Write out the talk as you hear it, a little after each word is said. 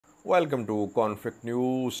Welcome to Conflict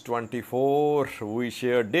News 24. We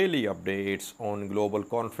share daily updates on global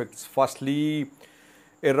conflicts. Firstly,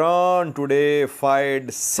 Iran today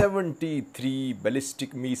fired 73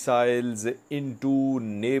 ballistic missiles into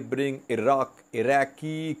neighboring Iraq.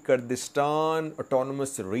 Iraqi Kurdistan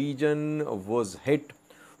autonomous region was hit.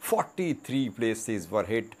 43 places were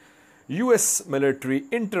hit. US military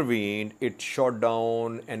intervened. It shot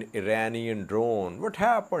down an Iranian drone. What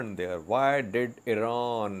happened there? Why did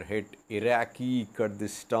Iran hit Iraqi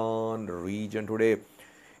Kurdistan region today?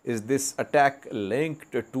 Is this attack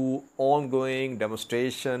linked to ongoing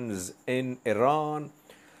demonstrations in Iran?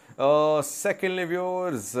 Secondly,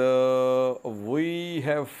 viewers, we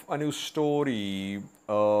have a new story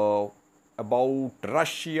about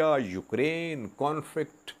Russia-Ukraine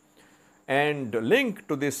conflict. And linked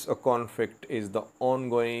to this conflict is the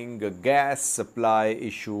ongoing gas supply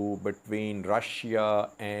issue between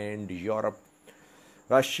Russia and Europe.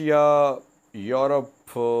 Russia-Europe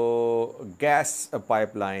gas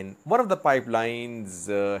pipeline, one of the pipelines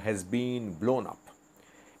has been blown up.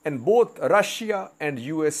 And both Russia and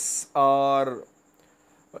US are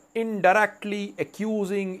indirectly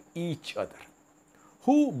accusing each other.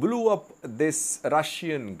 Who blew up this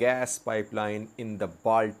Russian gas pipeline in the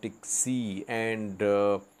Baltic Sea? And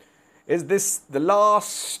is this the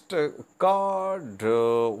last card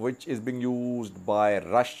which is being used by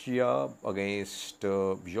Russia against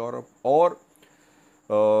Europe? Or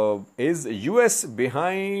is US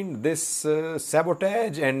behind this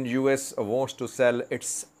sabotage and US wants to sell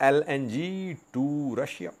its LNG to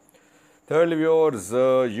Russia? Thirdly, viewers,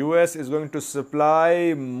 US is going to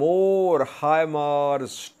supply more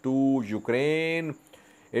HIMARS to Ukraine.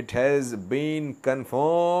 It has been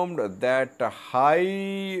confirmed that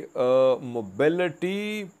high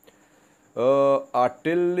mobility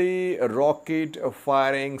artillery rocket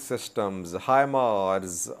firing systems,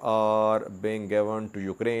 HIMARS, are being given to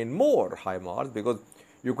Ukraine. More HIMARS, because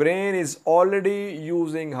Ukraine is already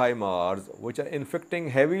using HIMARS, which are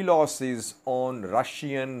inflicting heavy losses on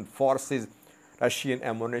Russian forces, Russian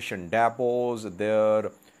ammunition depots,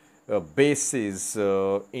 their bases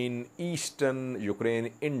in eastern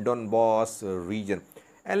Ukraine, in Donbass region.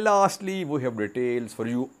 And lastly, we have details for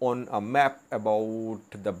you on a map about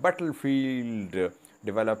the battlefield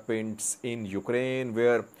developments in Ukraine,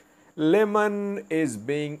 where Lyman is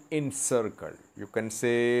being encircled. You can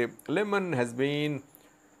say Lyman has been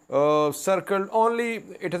circled only,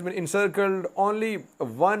 it has been encircled, only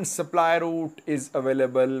one supply route is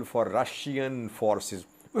available for Russian forces.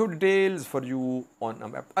 We have details for you on a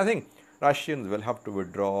map. I think Russians will have to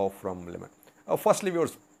withdraw from Lyman. Firstly,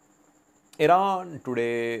 viewers, Iran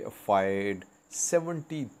today fired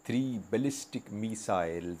 73 ballistic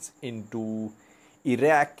missiles into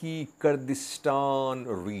Iraqi Kurdistan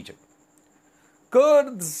region.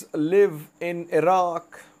 Kurds live in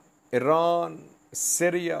Iraq, Iran,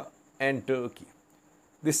 Syria and Turkey.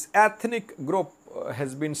 This ethnic group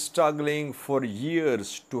has been struggling for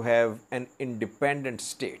years to have an independent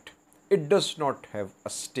state. It does not have a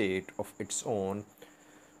state of its own.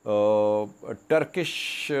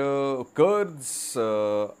 Turkish Kurds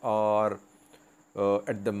are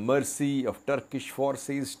at the mercy of Turkish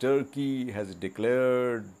forces. Turkey has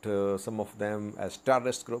declared some of them as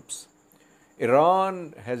terrorist groups.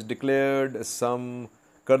 Iran has declared some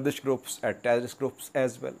Kurdish groups as terrorist groups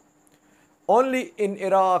as well. Only in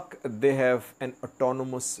Iraq they have an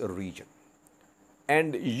autonomous region.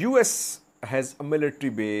 And US has a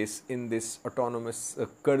military base in this autonomous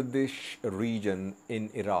Kurdish region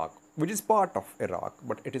in Iraq, which is part of Iraq,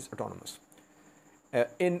 but it is autonomous.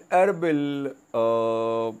 In Erbil,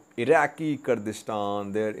 Iraqi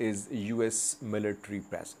Kurdistan, there is US military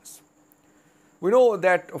presence. We know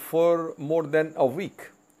that for more than a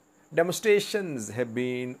week, demonstrations have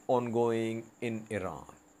been ongoing in Iran.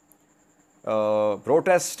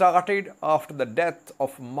 Protests started after the death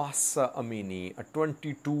of Mahsa Amini, a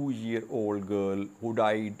 22-year-old girl who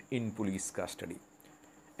died in police custody.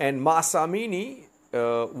 And Mahsa Amini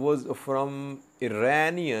was from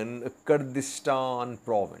Iranian Kurdistan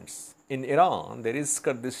province. In Iran, there is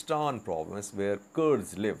Kurdistan province where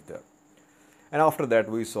Kurds live there. And after that,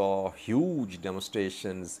 we saw huge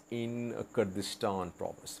demonstrations in Kurdistan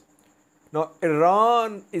province. Now,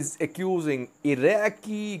 Iran is accusing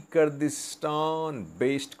Iraqi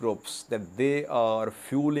Kurdistan-based groups that they are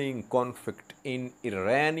fueling conflict in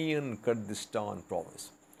Iranian Kurdistan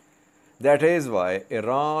province. That is why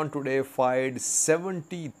Iran today fired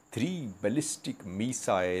 73 ballistic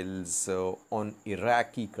missiles on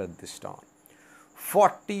Iraqi Kurdistan.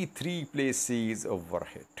 43 places were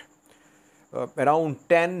hit. Around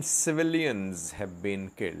 10 civilians have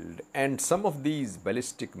been killed, and some of these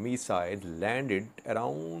ballistic missiles landed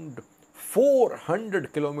around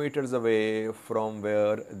 400 kilometers away from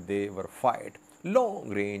where they were fired. Long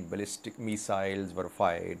range ballistic missiles were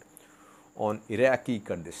fired on Iraqi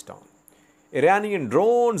Kurdistan. Iranian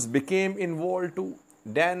drones became involved too.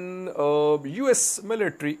 Then US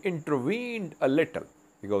military intervened a little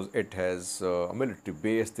because it has a military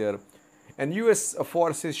base there, and US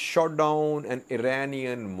forces shot down an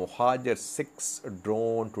Iranian Mohajer 6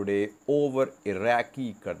 drone today over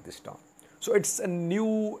Iraqi Kurdistan. So it's a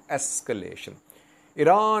new escalation.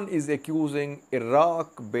 Iran is accusing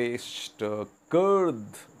Iraq-based Kurd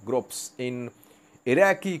groups in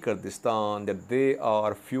Iraqi Kurdistan that they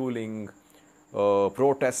are fueling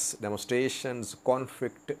protests, demonstrations,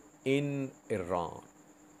 conflict in Iran.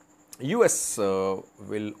 US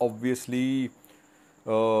will obviously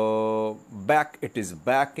it is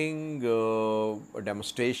backing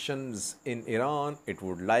demonstrations in Iran. It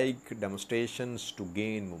would like demonstrations to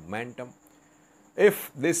gain momentum.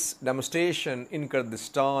 If this demonstration in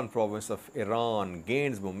Kurdistan province of Iran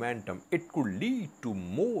gains momentum, it could lead to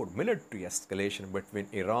more military escalation between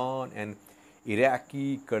Iran and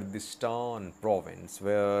Iraqi Kurdistan province,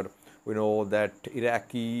 where we know that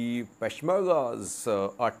Iraqi Peshmergas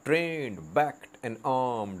are trained, backed and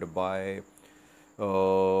armed by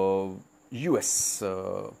US.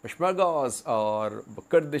 Peshmergas are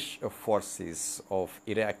Kurdish forces of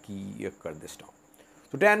Iraqi Kurdistan.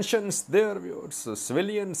 So tensions there,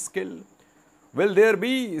 civilians killed. Will there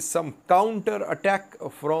be some counter attack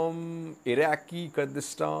from Iraqi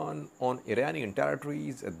Kurdistan on Iranian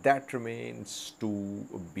territories? That remains to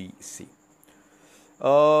be seen.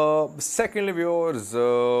 Secondly, viewers,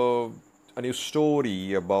 a new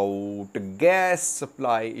story about gas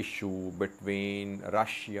supply issue between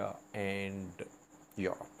Russia and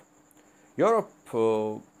Europe. Europe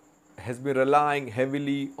has been relying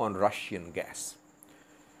heavily on Russian gas.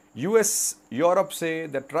 Europe say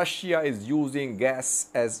that Russia is using gas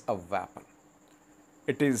as a weapon.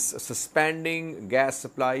 It is suspending gas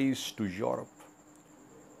supplies to Europe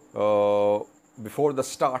before the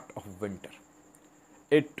start of winter.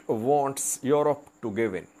 It wants Europe to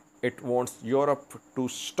give in. It wants Europe to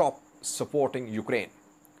stop supporting Ukraine.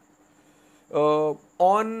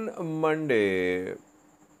 On Monday,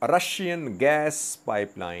 a Russian gas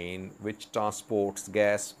pipeline which transports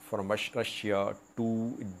gas from Russia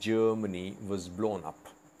to Germany was blown up.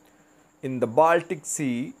 In the Baltic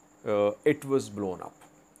Sea, it was blown up.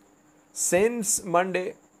 Since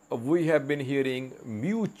Monday, we have been hearing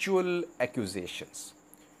mutual accusations.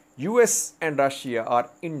 US and Russia are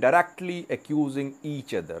indirectly accusing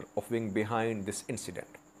each other of being behind this incident.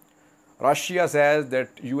 Russia says that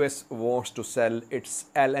US wants to sell its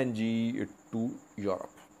LNG to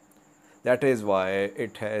Europe. That is why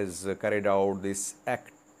it has carried out this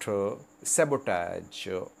act sabotage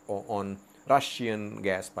on Russian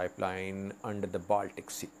gas pipeline under the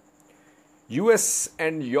Baltic Sea. US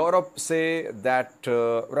and Europe say that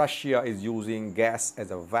Russia is using gas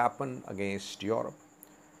as a weapon against Europe.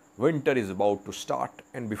 Winter is about to start,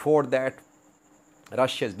 and before that,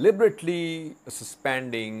 Russia is deliberately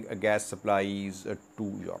suspending gas supplies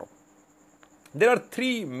to Europe. There are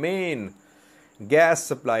three main gas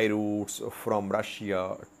supply routes from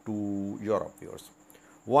Russia to Europe.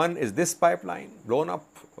 One is this pipeline blown up,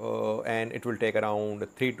 and it will take around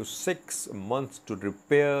 3 to 6 months to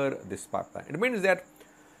repair this pipeline. It means that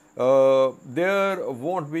there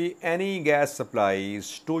won't be any gas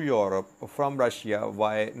supplies to Europe from Russia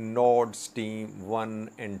via Nord Stream 1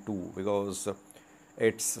 and 2 because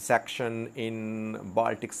its section in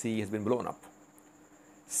Baltic Sea has been blown up.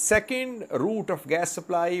 Second route of gas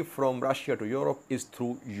supply from Russia to Europe is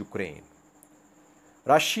through Ukraine.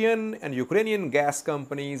 Russian and Ukrainian gas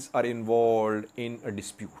companies are involved in a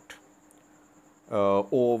dispute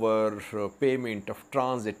over payment of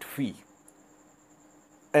transit fee.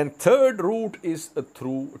 And third route is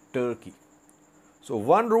through Turkey. So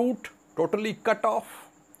one route totally cut off,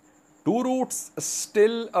 two routes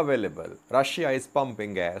still available. Russia is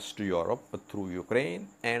pumping gas to Europe through Ukraine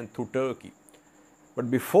and through Turkey. But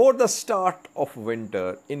before the start of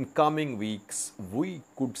winter, in coming weeks, we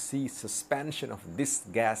could see suspension of this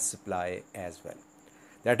gas supply as well.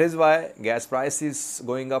 That is why gas prices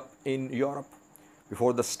going up in Europe.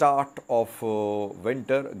 Before the start of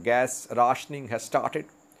winter, gas rationing has started.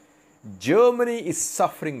 Germany is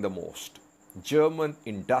suffering the most. German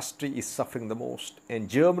industry is suffering the most, and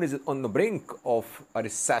Germany is on the brink of a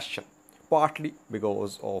recession, partly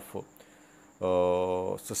because of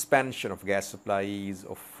suspension of gas supplies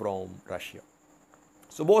from Russia.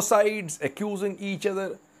 So both sides accusing each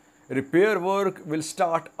other Repair work will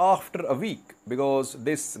start after a week because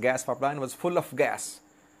this gas pipeline was full of gas.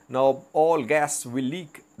 Now all gas will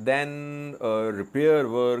leak, then repair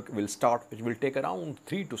work will start, which will take around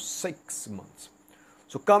 3 to 6 months.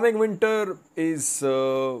 So coming winter is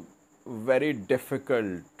very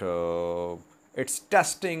difficult. It's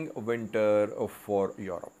testing winter for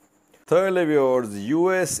Europe. Thirdly, viewers,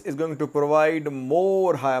 US is going to provide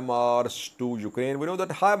more HIMARS to Ukraine. We know that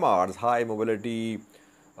HIMARS, high mobility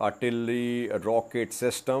artillery rocket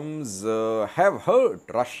systems, have hurt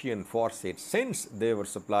Russian forces since they were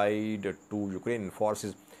supplied to Ukrainian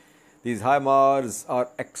forces. These HIMARS are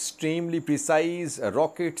extremely precise.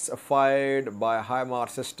 Rockets fired by HIMARS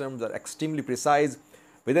systems are extremely precise.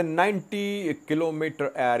 Within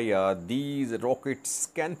 90-kilometer area, these rockets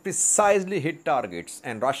can precisely hit targets,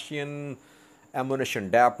 and Russian ammunition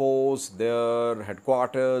depots, their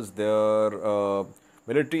headquarters, their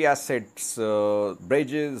military assets,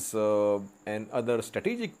 bridges, and other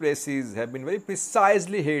strategic places have been very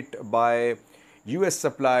precisely hit by US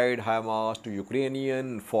supplied HIMARS to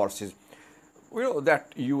Ukrainian forces. We know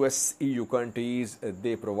that US, EU countries,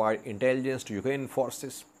 they provide intelligence to Ukrainian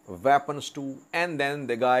forces, weapons too, and then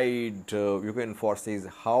they guide Ukrainian forces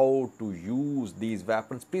how to use these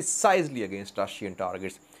weapons precisely against Russian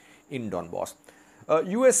targets in Donbass.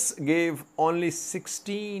 US gave only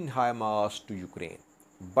 16 HIMARS to Ukraine,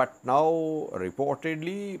 but now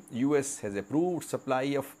reportedly US has approved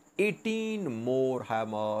supply of 18 more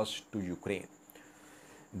HIMARS to Ukraine.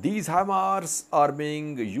 These HIMARS are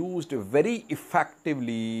being used very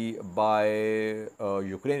effectively by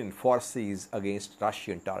Ukrainian forces against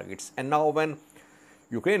Russian targets. And now when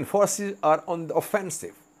Ukrainian forces are on the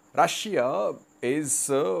offensive, Russia is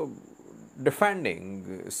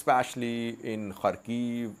defending, especially in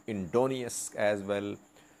Kharkiv, in Donetsk as well.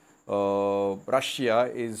 Russia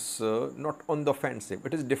is not on the offensive,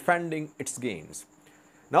 it is defending its gains.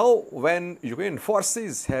 Now, when Ukrainian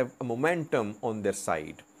forces have a momentum on their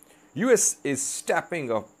side, US is stepping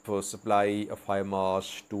up supply of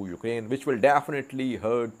HIMARS to Ukraine, which will definitely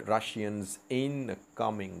hurt Russians in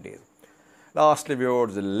coming days. Lastly,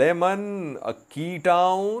 viewers, Lyman, a key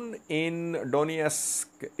town in Donetsk,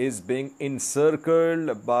 is being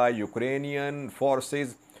encircled by Ukrainian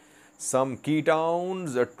forces. Some key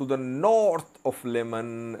towns to the north of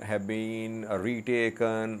Lyman have been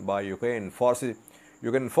retaken by Ukrainian forces.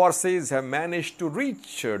 Ukrainian forces have managed to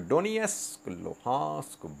reach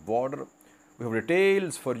Donetsk-Luhansk border. We have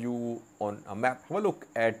details for you on a map. Have a look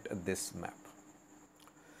at this map.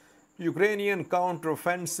 Ukrainian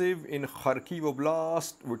counteroffensive in Kharkiv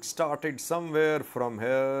Oblast, which started somewhere from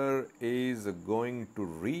here, is going to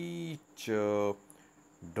reach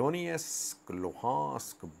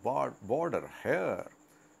Donetsk-Luhansk border here.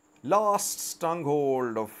 Last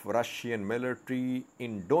stronghold of Russian military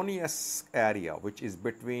in Donetsk area, which is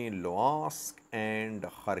between Luhansk and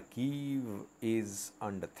Kharkiv, is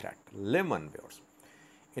under threat. Lyman, viewers.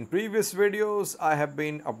 In previous videos, I have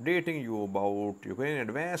been updating you about Ukrainian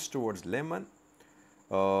advance towards Lyman,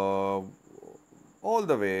 all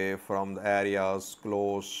the way from the areas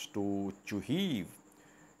close to Chuhiv.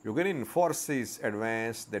 Ukrainian forces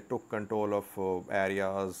advanced, they took control of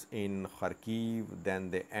areas in Kharkiv, then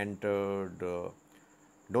they entered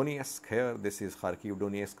Donetsk here. This is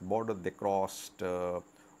Kharkiv-Donetsk border. They crossed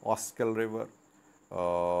Oskil River.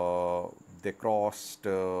 They crossed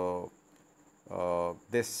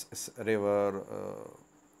this river,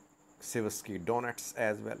 Siversky Donetsk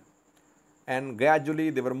as well. And gradually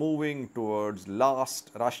they were moving towards last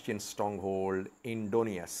Russian stronghold in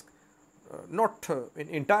Donetsk. Not in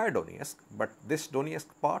entire Donetsk, but this Donetsk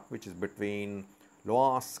part, which is between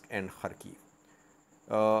Luhansk and Kharkiv.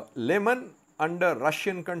 Lyman under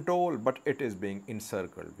Russian control, but it is being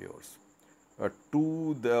encircled, viewers.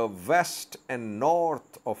 To the west and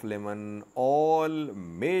north of Lyman, all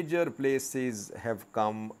major places have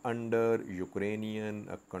come under Ukrainian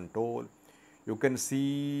control. You can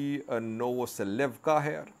see Novoselivka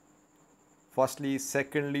here. Firstly,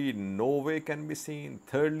 secondly, Nove can be seen.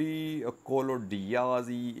 Thirdly,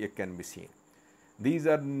 Kolodiazi can be seen. These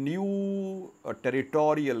are new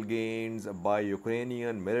territorial gains by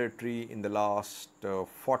Ukrainian military in the last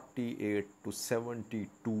 48 to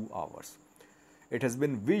 72 hours. It has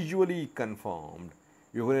been visually confirmed.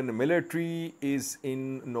 Ukrainian military is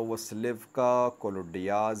in Novoselivka,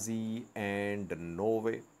 Kolodiazi, and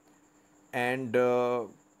Nove. And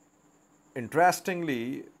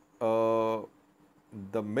interestingly, the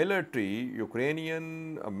military,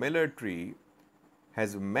 Ukrainian military,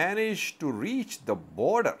 has managed to reach the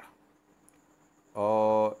border,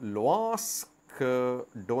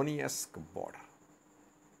 Luhansk-Donetsk border.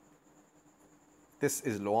 This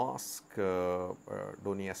is Luhansk,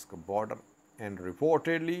 Donetsk border, and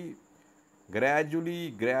reportedly,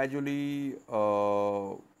 gradually,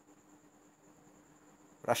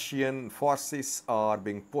 Russian forces are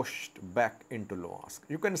being pushed back into Luhansk.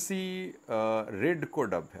 You can see Red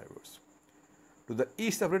Kurdab here. To the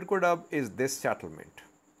east of Red Kurdab is this settlement.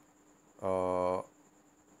 You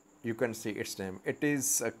can see its name. It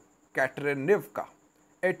is Katerinivka.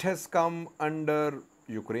 It has come under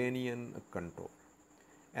Ukrainian control.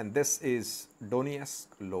 And this is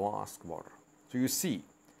Donetsk-Luhansk border. So you see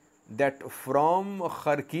that from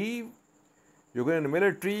Kharkiv, Ukrainian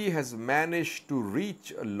military has managed to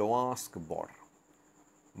reach Luhansk border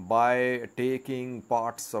by taking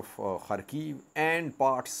parts of Kharkiv and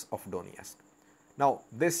parts of Donetsk. Now,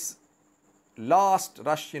 this last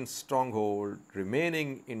Russian stronghold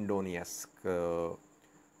remaining in Donetsk,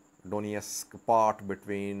 Donetsk part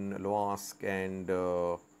between Luhansk and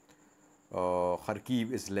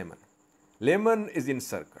Kharkiv is Lyman. Lyman is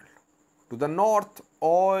encircled. To the north,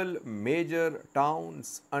 all major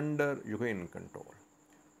towns under Ukrainian control.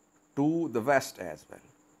 To the west as well.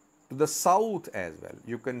 To the south as well.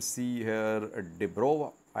 You can see here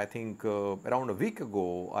Debrova. I think around a week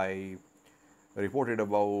ago, I reported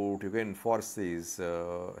about Ukrainian forces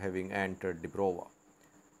having entered Debrova.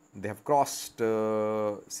 They have crossed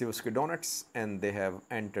Sivsky Donetsk and they have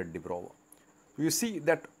entered Debrova. So you see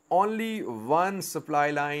that only one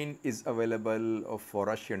supply line is available for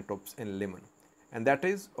Russian troops in Lyman, and that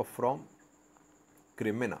is from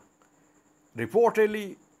Crimea.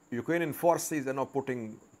 Reportedly, Ukrainian forces are now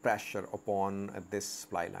putting pressure upon this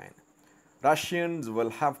supply line. Russians will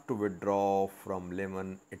have to withdraw from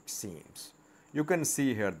Lyman, it seems. You can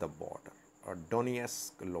see here the border,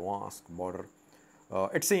 Donetsk-Luhansk border.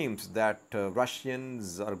 It seems that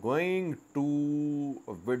Russians are going to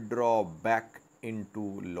withdraw back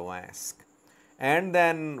into Luhansk, and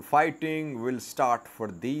then fighting will start for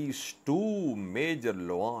these two major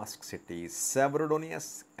Luhansk cities,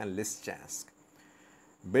 Severodonetsk and Lysychansk.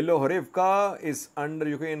 Bilohorivka is under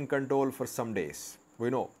Ukrainian control for some days, we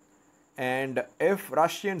know, and if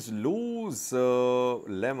Russians lose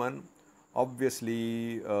Lyman,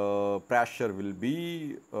 obviously pressure will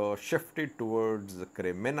be shifted towards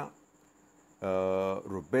Crimea,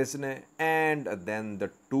 Rubezne, and then the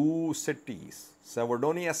two cities,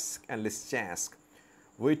 Severodonetsk and Lysychansk,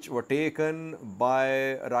 which were taken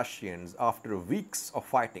by Russians after weeks of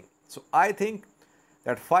fighting. So I think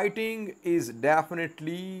that fighting is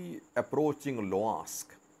definitely approaching Luhansk.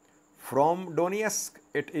 From Donetsk,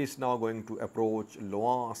 it is now going to approach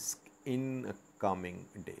Luhansk in coming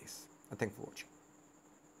days. Thanks for watching.